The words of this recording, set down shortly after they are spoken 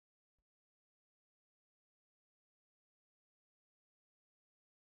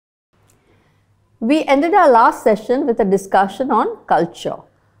We ended our last session with a discussion on culture,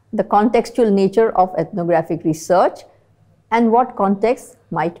 the contextual nature of ethnographic research, and what context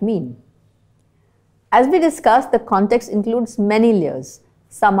might mean. As we discussed, the context includes many layers.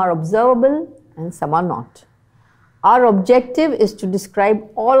 Some are observable and some are not. Our objective is to describe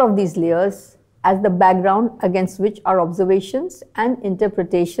all of these layers as the background against which our observations and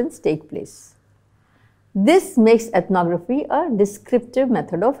interpretations take place. This makes ethnography a descriptive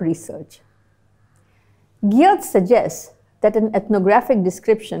method of research. Geertz suggests that an ethnographic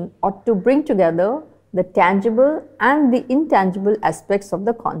description ought to bring together the tangible and the intangible aspects of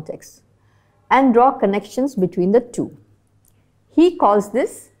the context and draw connections between the two. He calls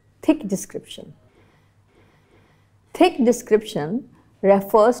this thick description. Thick description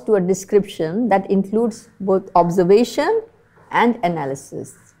refers to a description that includes both observation and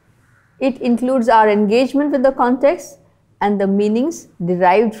analysis. It includes our engagement with the context and the meanings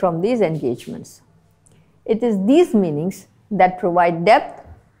derived from these engagements. It is these meanings that provide depth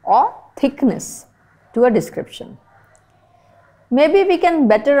or thickness to a description. Maybe we can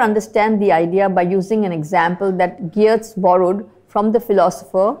better understand the idea by using an example that Geertz borrowed from the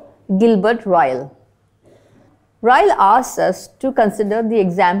philosopher Gilbert Ryle. Ryle asks us to consider the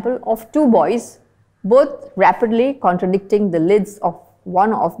example of two boys, both rapidly contracting the lids of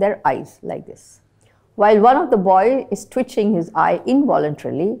one of their eyes like this. While one of the boys is twitching his eye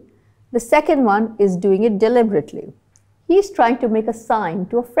involuntarily, the second one is doing it deliberately. He is trying to make a sign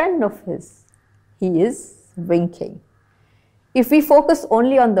to a friend of his. He is winking. If we focus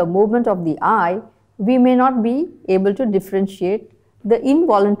only on the movement of the eye, we may not be able to differentiate the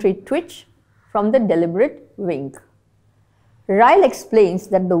involuntary twitch from the deliberate wink. Ryle explains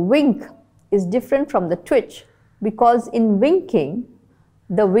that the wink is different from the twitch because in winking,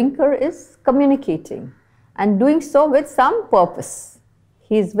 the winker is communicating and doing so with some purpose.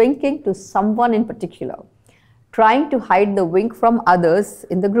 He is winking to someone in particular, trying to hide the wink from others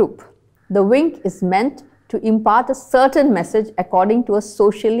in the group. The wink is meant to impart a certain message according to a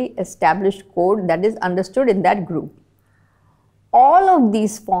socially established code that is understood in that group. All of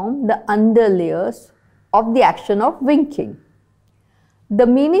these form the underlayers of the action of winking. The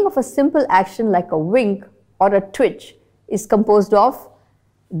meaning of a simple action like a wink or a twitch is composed of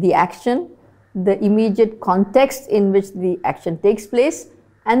the action, the immediate context in which the action takes place,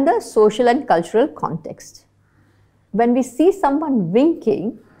 and the social and cultural context. When we see someone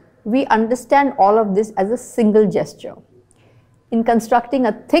winking, we understand all of this as a single gesture. In constructing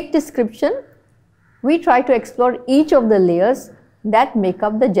a thick description, we try to explore each of the layers that make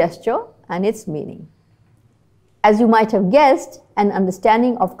up the gesture and its meaning. As you might have guessed, an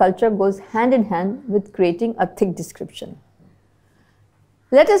understanding of culture goes hand in hand with creating a thick description.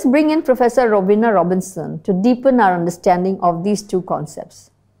 Let us bring in Professor Rowena Robinson to deepen our understanding of these two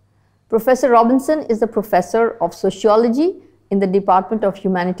concepts. Professor Robinson is a professor of sociology in the Department of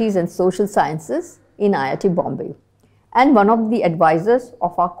Humanities and Social Sciences in IIT Bombay and one of the advisors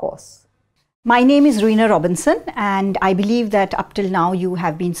of our course. My name is Rowena Robinson, and I believe that up till now you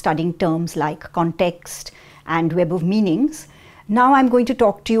have been studying terms like context and web of meanings. Now I'm going to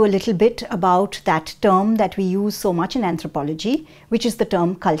talk to you a little bit about that term that we use so much in anthropology, which is the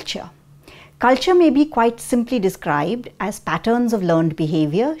term culture. Culture may be quite simply described as patterns of learned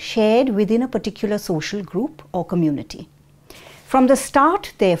behavior shared within a particular social group or community. From the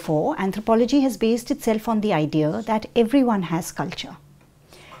start, therefore, anthropology has based itself on the idea that everyone has culture.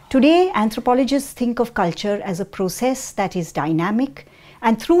 Today, anthropologists think of culture as a process that is dynamic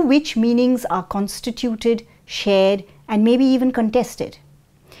and through which meanings are constituted, shared, and maybe even contested.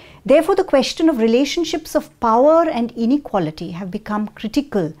 Therefore, the question of relationships of power and inequality have become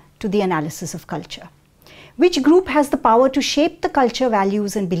critical to the analysis of culture. Which group has the power to shape the culture,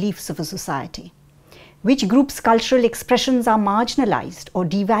 values, and beliefs of a society? Which group's cultural expressions are marginalized or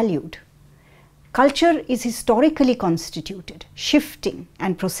devalued? Culture is historically constituted, shifting,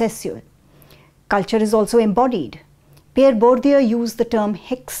 and processual. Culture is also embodied. Pierre Bourdieu used the term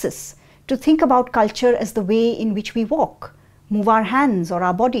hexis to think about culture as the way in which we walk, move our hands or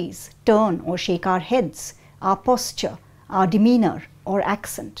our bodies, turn or shake our heads, our posture, our demeanor or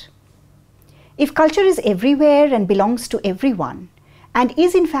accent. If culture is everywhere and belongs to everyone, and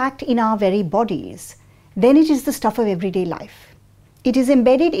is in fact in our very bodies, then it is the stuff of everyday life. It is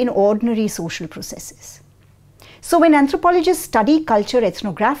embedded in ordinary social processes. So when anthropologists study culture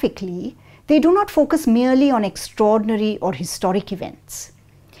ethnographically, they do not focus merely on extraordinary or historic events.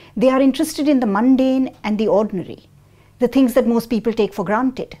 They are interested in the mundane and the ordinary, the things that most people take for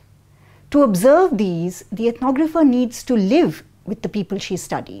granted. To observe these, the ethnographer needs to live with the people she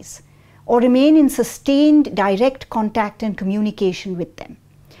studies, or remain in sustained direct contact and communication with them,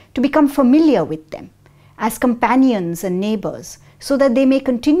 to become familiar with them as companions and neighbors, so that they may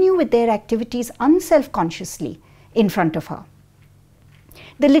continue with their activities unself-consciously in front of her.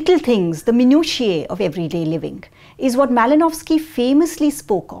 The little things, the minutiae of everyday living, is what Malinowski famously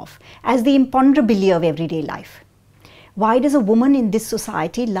spoke of as the imponderabilia of everyday life. Why does a woman in this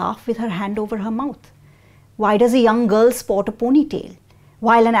society laugh with her hand over her mouth? Why does a young girl sport a ponytail,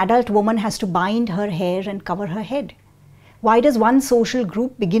 while an adult woman has to bind her hair and cover her head? Why does one social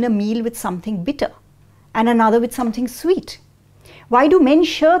group begin a meal with something bitter and another with something sweet? Why do men's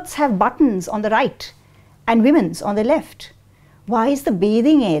shirts have buttons on the right and women's on the left? Why is the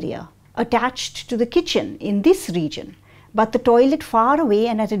bathing area attached to the kitchen in this region, but the toilet far away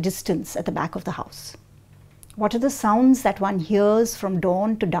and at a distance at the back of the house? What are the sounds that one hears from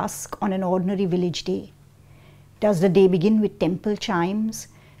dawn to dusk on an ordinary village day? Does the day begin with temple chimes,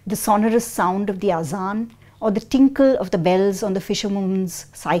 the sonorous sound of the azan, or the tinkle of the bells on the fisherwoman's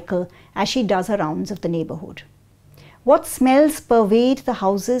cycle as she does her rounds of the neighborhood? What smells pervade the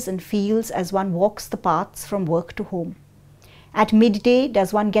houses and fields as one walks the paths from work to home? At midday,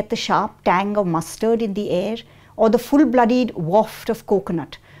 does one get the sharp tang of mustard in the air, or the full-blooded waft of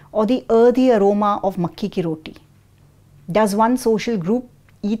coconut, or the earthy aroma of makki ki roti? Does one social group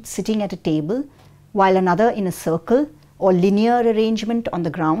eat sitting at a table, while another in a circle or linear arrangement on the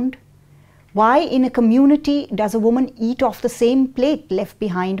ground? Why in a community does a woman eat off the same plate left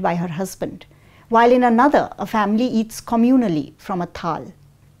behind by her husband, while in another a family eats communally from a thal?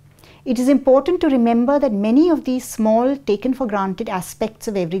 It is important to remember that many of these small, taken for granted aspects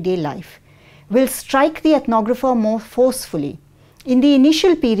of everyday life will strike the ethnographer more forcefully in the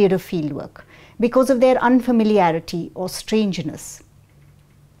initial period of fieldwork because of their unfamiliarity or strangeness.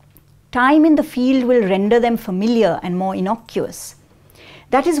 Time in the field will render them familiar and more innocuous.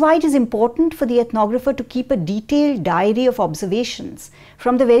 That is why it is important for the ethnographer to keep a detailed diary of observations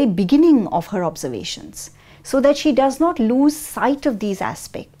from the very beginning of her observations, so that she does not lose sight of these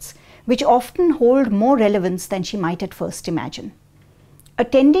aspects, which often hold more relevance than she might at first imagine.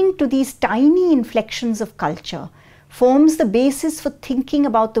 Attending to these tiny inflections of culture forms the basis for thinking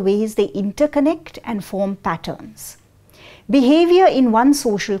about the ways they interconnect and form patterns. Behavior in one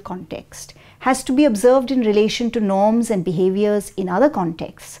social context has to be observed in relation to norms and behaviors in other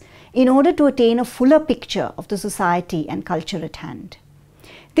contexts in order to attain a fuller picture of the society and culture at hand.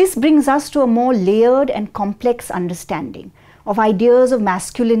 This brings us to a more layered and complex understanding of ideas of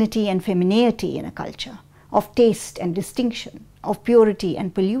masculinity and femininity in a culture, of taste and distinction, of purity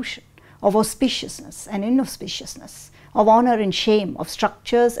and pollution, of auspiciousness and inauspiciousness, of honor and shame, of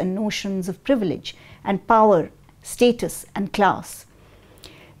structures and notions of privilege and power, status and class.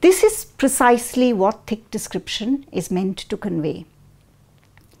 This is precisely what thick description is meant to convey.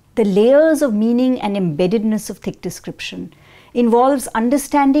 The layers of meaning and embeddedness of thick description involves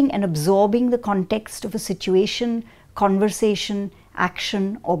understanding and absorbing the context of a situation, conversation,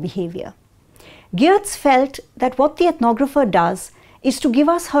 action, or behavior. Geertz felt that what the ethnographer does is to give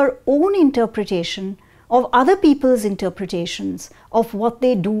us her own interpretation of other people's interpretations of what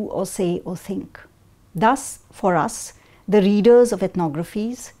they do or say or think. Thus, for us, the readers of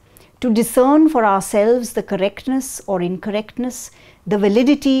ethnographies, to discern for ourselves the correctness or incorrectness, the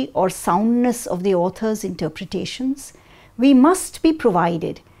validity or soundness of the author's interpretations, we must be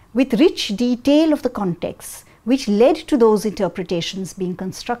provided with rich detail of the context which led to those interpretations being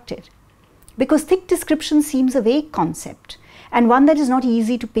constructed. Because thick description seems a vague concept and one that is not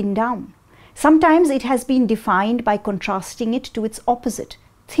easy to pin down. Sometimes it has been defined by contrasting it to its opposite,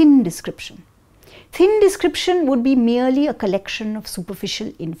 thin description. Thin description would be merely a collection of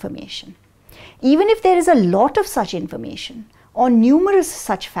superficial information. Even if there is a lot of such information or numerous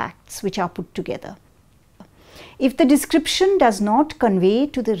such facts which are put together, if the description does not convey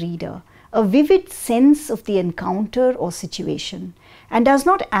to the reader a vivid sense of the encounter or situation and does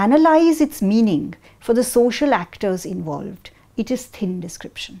not analyze its meaning for the social actors involved, it is thin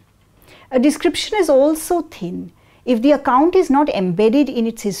description. A description is also thin if the account is not embedded in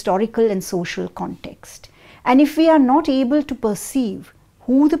its historical and social context, and if we are not able to perceive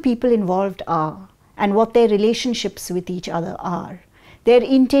who the people involved are and what their relationships with each other are, their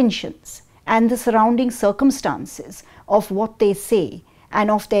intentions and the surrounding circumstances of what they say and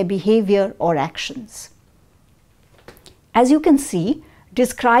of their behavior or actions. As you can see,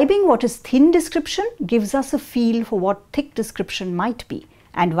 describing what is thin description gives us a feel for what thick description might be,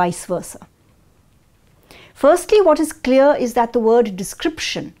 and vice versa. Firstly, what is clear is that the word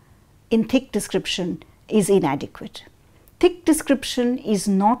description in thick description is inadequate. Thick description is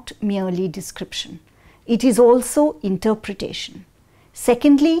not merely description. It is also interpretation.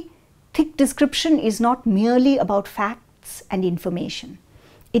 Secondly, thick description is not merely about facts and information.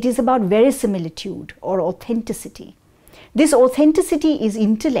 It is about verisimilitude or authenticity. This authenticity is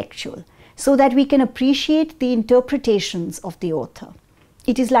intellectual, so that we can appreciate the interpretations of the author.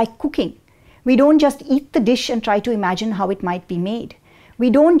 It is like cooking. We don't just eat the dish and try to imagine how it might be made. We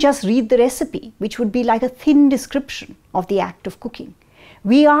don't just read the recipe, which would be like a thin description of the act of cooking.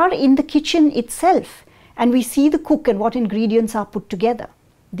 We are in the kitchen itself, and we see the cook and what ingredients are put together,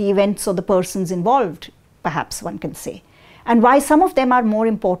 the events or the persons involved, perhaps one can say, and why some of them are more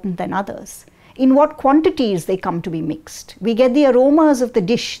important than others, in what quantities they come to be mixed. We get the aromas of the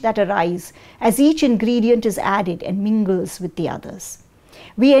dish that arise as each ingredient is added and mingles with the others.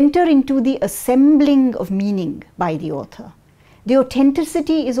 We enter into the assembling of meaning by the author. The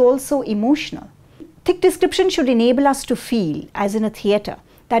authenticity is also emotional. Thick description should enable us to feel, as in a theatre,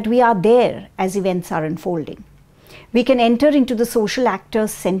 that we are there as events are unfolding. We can enter into the social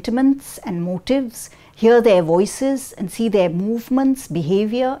actors' sentiments and motives, hear their voices and see their movements,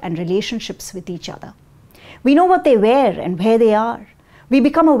 behavior and relationships with each other. We know what they wear and where they are. We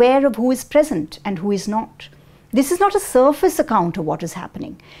become aware of who is present and who is not. This is not a surface account of what is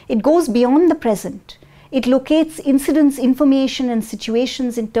happening. It goes beyond the present. It locates incidents, information and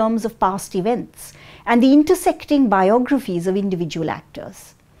situations in terms of past events and the intersecting biographies of individual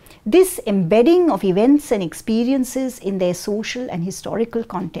actors. This embedding of events and experiences in their social and historical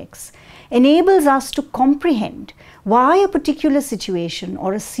contexts enables us to comprehend why a particular situation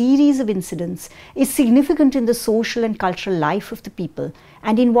or a series of incidents is significant in the social and cultural life of the people,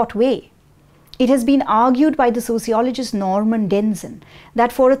 and in what way. It has been argued by the sociologist Norman Denzin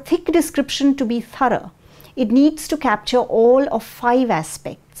that for a thick description to be thorough, it needs to capture all of 5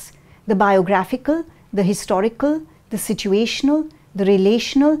 aspects: the biographical, the historical, the situational, the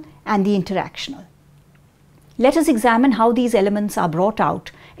relational, and the interactional. Let us examine how these elements are brought out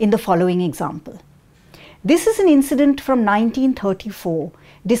in the following example. This is an incident from 1934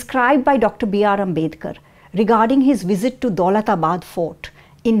 described by Dr. B.R. Ambedkar regarding his visit to Daulatabad Fort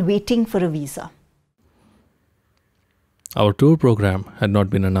in waiting for a visa. Our tour program had not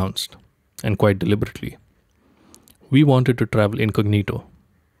been announced, and quite deliberately. We wanted to travel incognito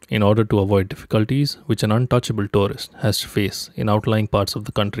in order to avoid difficulties which an untouchable tourist has to face in outlying parts of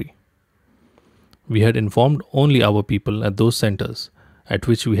the country. We had informed only our people at those centers at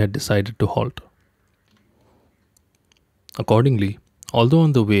which we had decided to halt. Accordingly, although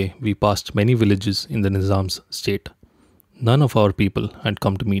on the way we passed many villages in the Nizam's state, none of our people had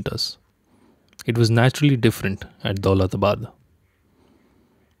come to meet us. It was naturally different at Daulatabad.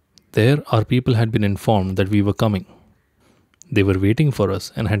 There our people had been informed that we were coming. They were waiting for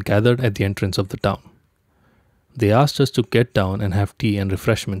us and had gathered at the entrance of the town. They asked us to get down and have tea and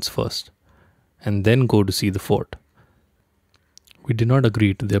refreshments first, and then go to see the fort. We did not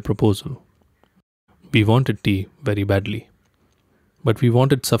agree to their proposal. We wanted tea very badly, but we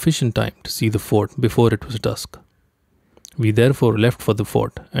wanted sufficient time to see the fort before it was dusk. We therefore left for the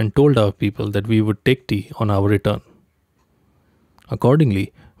fort and told our people that we would take tea on our return.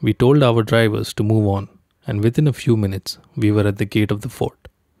 Accordingly, we told our drivers to move on, and within a few minutes we were at the gate of the fort.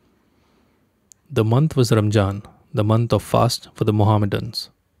 The month was Ramjan, the month of fast for the Mohammedans.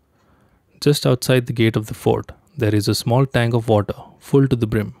 Just outside the gate of the fort, there is a small tank of water full to the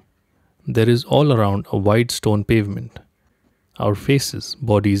brim. There is all around a wide stone pavement. Our faces,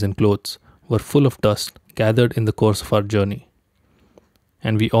 bodies and clothes were full of dust gathered in the course of our journey,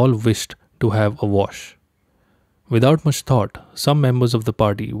 and we all wished to have a wash. Without much thought, some members of the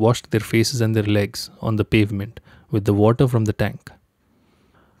party washed their faces and their legs on the pavement with the water from the tank.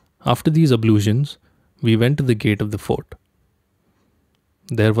 After these ablutions, we went to the gate of the fort.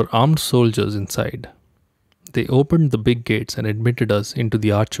 There were armed soldiers inside. They opened the big gates and admitted us into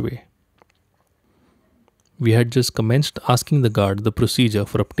the archway. We had just commenced asking the guard the procedure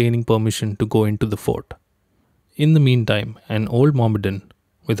for obtaining permission to go into the fort. In the meantime, an old Mohammedan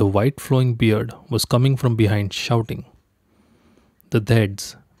with a white flowing beard was coming from behind shouting, "The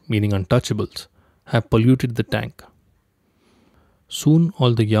Dheds," meaning untouchables, have polluted the tank. Soon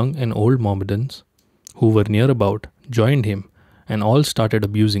all the young and old Mohammedans who were near about joined him and all started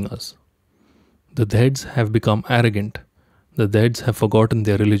abusing us. The Dheds have become arrogant. The Dheds have forgotten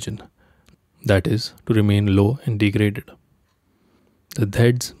their religion, that is, to remain low and degraded. The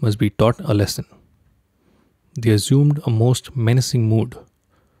Dheds must be taught a lesson. They assumed a most menacing mood.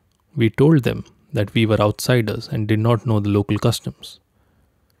 We told them that we were outsiders and did not know the local customs.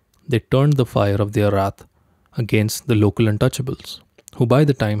 They turned the fire of their wrath against the local untouchables, who by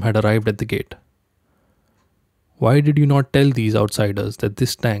the time had arrived at the gate. Why did you not tell these outsiders that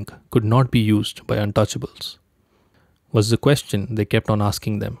this tank could not be used by untouchables? Was the question they kept on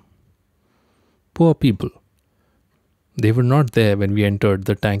asking them. Poor people. They were not there when we entered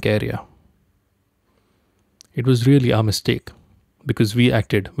the tank area. It was really our mistake, because we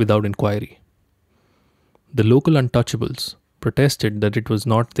acted without inquiry. The local untouchables protested that it was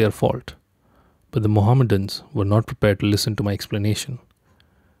not their fault, but the Mohammedans were not prepared to listen to my explanation.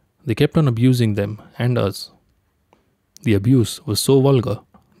 They kept on abusing them and us. The abuse was so vulgar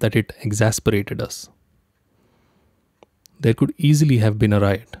that it exasperated us. There could easily have been a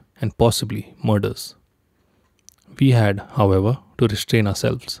riot and possibly murders. We had, however, to restrain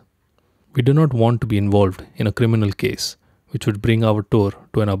ourselves. We did not want to be involved in a criminal case which would bring our tour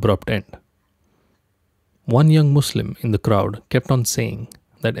to an abrupt end. One young Muslim in the crowd kept on saying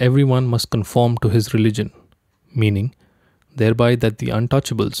that everyone must conform to his religion, meaning thereby that the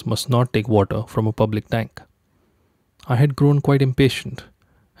untouchables must not take water from a public tank. I had grown quite impatient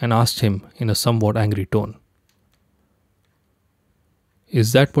and asked him in a somewhat angry tone,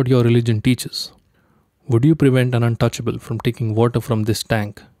 "Is that what your religion teaches? Would you prevent an untouchable from taking water from this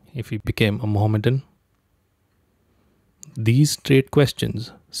tank if he became a Mohammedan?" These straight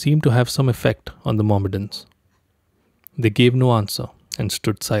questions seemed to have some effect on the Mohammedans. They gave no answer and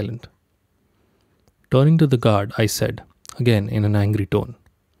stood silent. Turning to the guard, I said, again in an angry tone,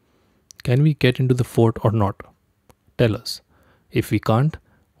 "Can we get into the fort or not? Tell us. If we can't,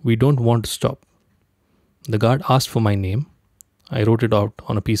 we don't want to stop." The guard asked for my name. I wrote it out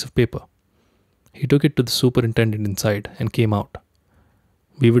on a piece of paper. He took it to the superintendent inside and came out.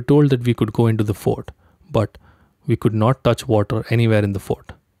 We were told that we could go into the fort, but we could not touch water anywhere in the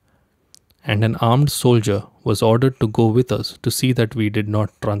fort. And an armed soldier was ordered to go with us to see that we did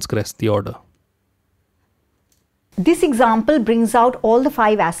not transgress the order. This example brings out all the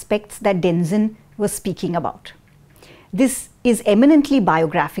 5 aspects that Denzin was speaking about. This is eminently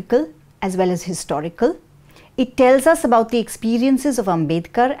biographical as well as historical. It tells us about the experiences of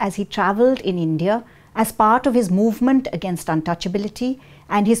Ambedkar as he travelled in India as part of his movement against untouchability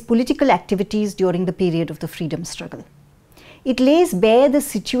and his political activities during the period of the freedom struggle. It lays bare the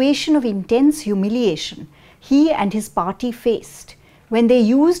situation of intense humiliation he and his party faced when they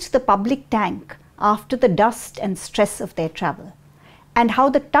used the public tank after the dust and stress of their travel, and how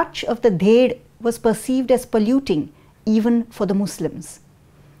the touch of the dhed was perceived as polluting even for the Muslims.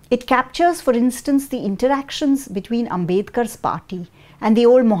 It captures, for instance, the interactions between Ambedkar's party and the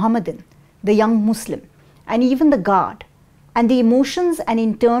old Mohammedan, the young Muslim, and even the guard, and the emotions and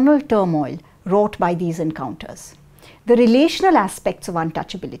internal turmoil wrought by these encounters. The relational aspects of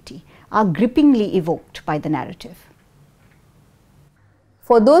untouchability are grippingly evoked by the narrative.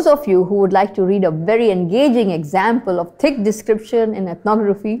 For those of you who would like to read a very engaging example of thick description in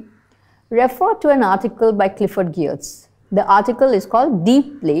ethnography, refer to an article by Clifford Geertz. The article is called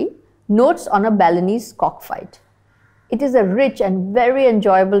Deep Play, Notes on a Balinese Cockfight. It is a rich and very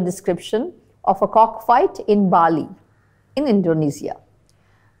enjoyable description of a cockfight in Bali, in Indonesia.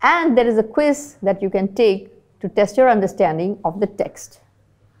 And there is a quiz that you can take to test your understanding of the text.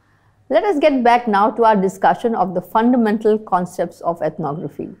 Let us get back now to our discussion of the fundamental concepts of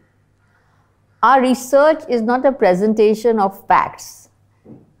ethnography. Our research is not a presentation of facts.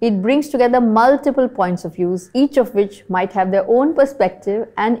 It brings together multiple points of view, each of which might have their own perspective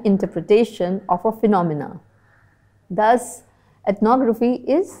and interpretation of a phenomena. Thus, ethnography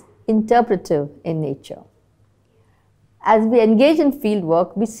is interpretive in nature. As we engage in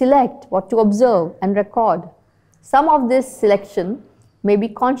fieldwork, we select what to observe and record. Some of this selection may be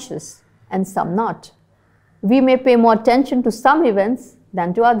conscious and some not. We may pay more attention to some events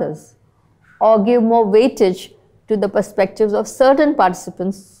than to others, or give more weightage to the perspectives of certain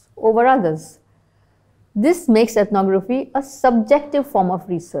participants over others. This makes ethnography a subjective form of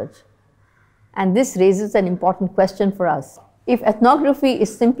research, and this raises an important question for us. If ethnography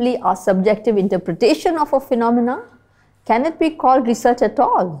is simply our subjective interpretation of a phenomena, can it be called research at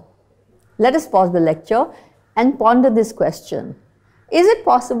all? Let us pause the lecture and ponder this question. Is it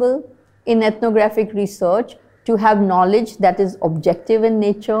possible in ethnographic research to have knowledge that is objective in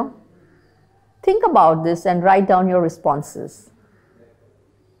nature? Think about this and write down your responses.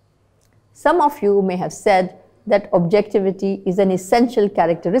 Some of you may have said that objectivity is an essential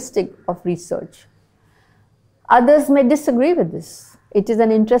characteristic of research. Others may disagree with this. It is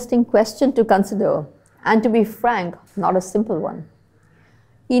an interesting question to consider, and to be frank, not a simple one.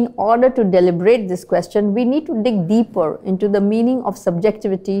 In order to deliberate this question, we need to dig deeper into the meaning of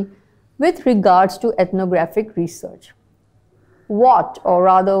subjectivity with regards to ethnographic research. What, or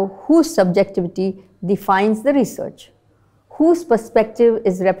rather, whose subjectivity defines the research? Whose perspective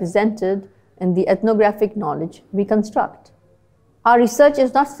is represented in the ethnographic knowledge we construct? Our research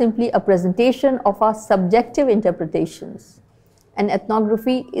is not simply a presentation of our subjective interpretations. An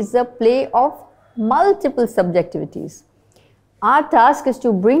ethnography is a play of multiple subjectivities. Our task is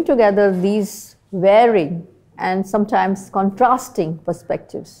to bring together these varying and sometimes contrasting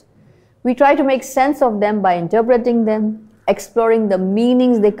perspectives. We try to make sense of them by interpreting them, exploring the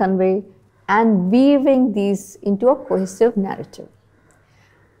meanings they convey, and weaving these into a cohesive narrative.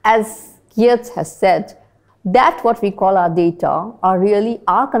 As Keats has said, that what we call our data are really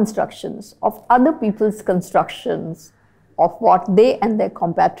our constructions of other people's constructions of what they and their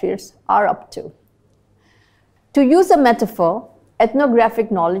compatriots are up to. To use a metaphor,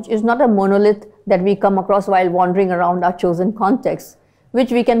 ethnographic knowledge is not a monolith that we come across while wandering around our chosen context,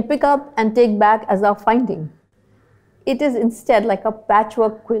 which we can pick up and take back as our finding. It is instead like a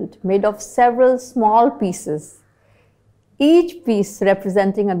patchwork quilt made of several small pieces, each piece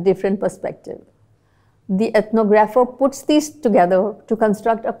representing a different perspective. The ethnographer puts these together to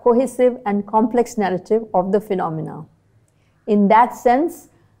construct a cohesive and complex narrative of the phenomena. In that sense,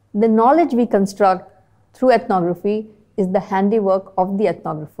 the knowledge we construct through ethnography is the handiwork of the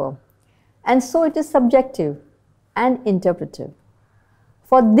ethnographer, and so it is subjective and interpretive.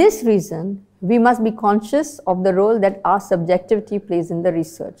 For this reason, we must be conscious of the role that our subjectivity plays in the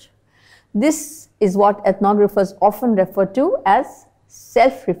research. This is what ethnographers often refer to as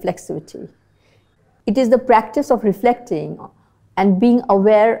self-reflexivity. It is the practice of reflecting and being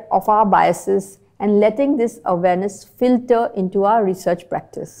aware of our biases and letting this awareness filter into our research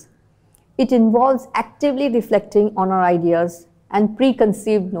practice. It involves actively reflecting on our ideas and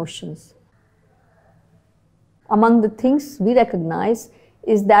preconceived notions. Among the things we recognize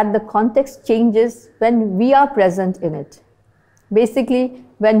is that the context changes when we are present in it. Basically,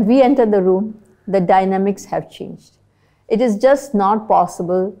 when we enter the room, the dynamics have changed. It is just not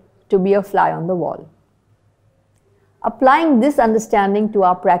possible to be a fly on the wall. Applying this understanding to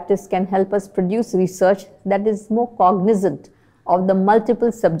our practice can help us produce research that is more cognizant of the multiple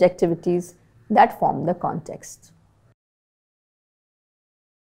subjectivities that form the context.